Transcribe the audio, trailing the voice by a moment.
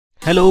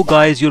Hello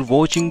guys, you're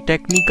watching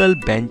Technical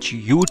Bench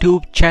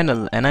YouTube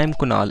channel and I'm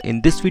Kunal. In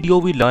this video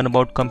we learn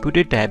about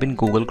computer tab in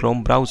Google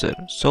Chrome browser.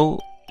 So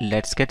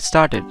let's get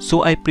started.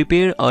 So I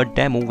prepare a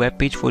demo web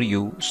page for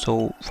you.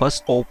 So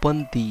first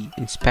open the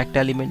inspect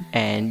element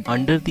and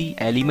under the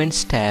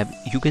elements tab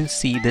you can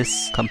see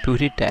this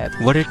computer tab.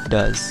 What it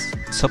does,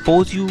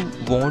 suppose you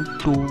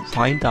want to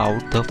find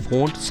out the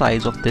font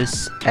size of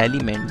this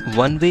element.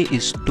 One way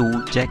is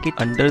to check it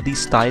under the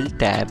style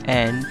tab,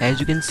 and as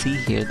you can see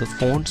here the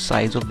font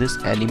size of this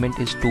element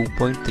is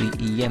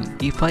 2.3 em.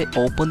 If I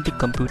open the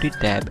computer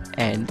tab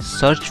and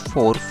search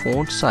for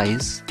font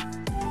size,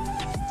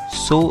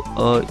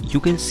 so you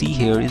can see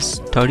here is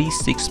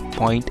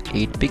 36.8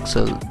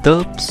 pixel.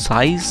 The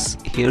size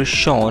here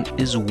shown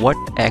is what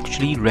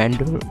actually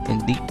render in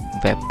the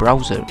web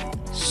browser.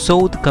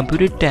 So the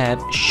computer tab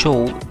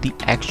show the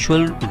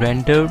actual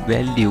render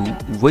value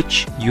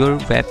which your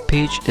web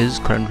page is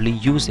currently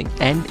using,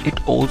 and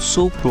it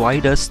also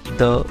provide us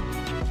the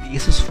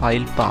CSS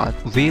file path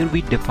where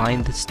we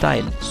define the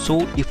style.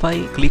 So if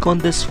I click on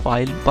this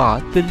file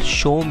path, it will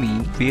show me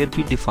where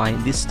we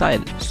define this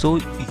style. So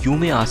you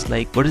may ask,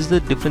 like, what is the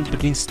difference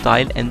between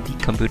style and the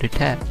computer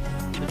tab?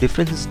 The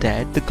difference is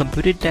that the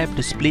computer tab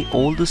display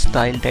all the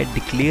style that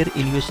declare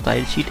in your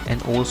style sheet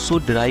and also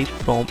derive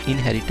from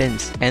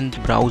inheritance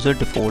and browser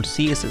default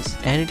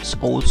CSS. And it's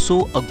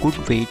also a good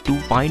way to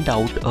find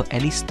out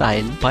any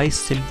style by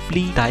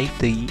simply type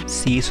the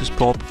CSS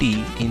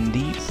property in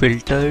the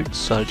filtered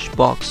search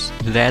box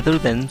rather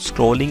than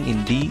scrolling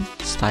in the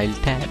style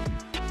tab.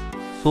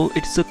 So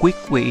it's a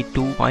quick way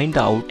to find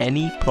out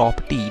any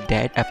property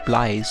that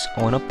applies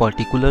on a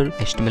particular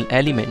HTML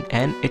element,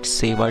 and it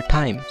saves our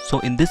time. So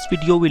in this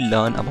video we'll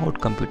learn about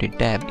computer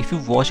tab. If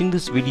you're watching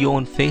this video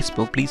on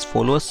Facebook, please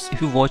follow us.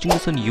 If you're watching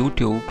this on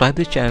YouTube, subscribe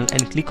the channel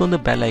and click on the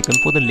bell icon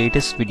for the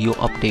latest video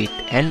update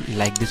and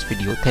like this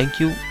video. Thank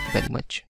you very much.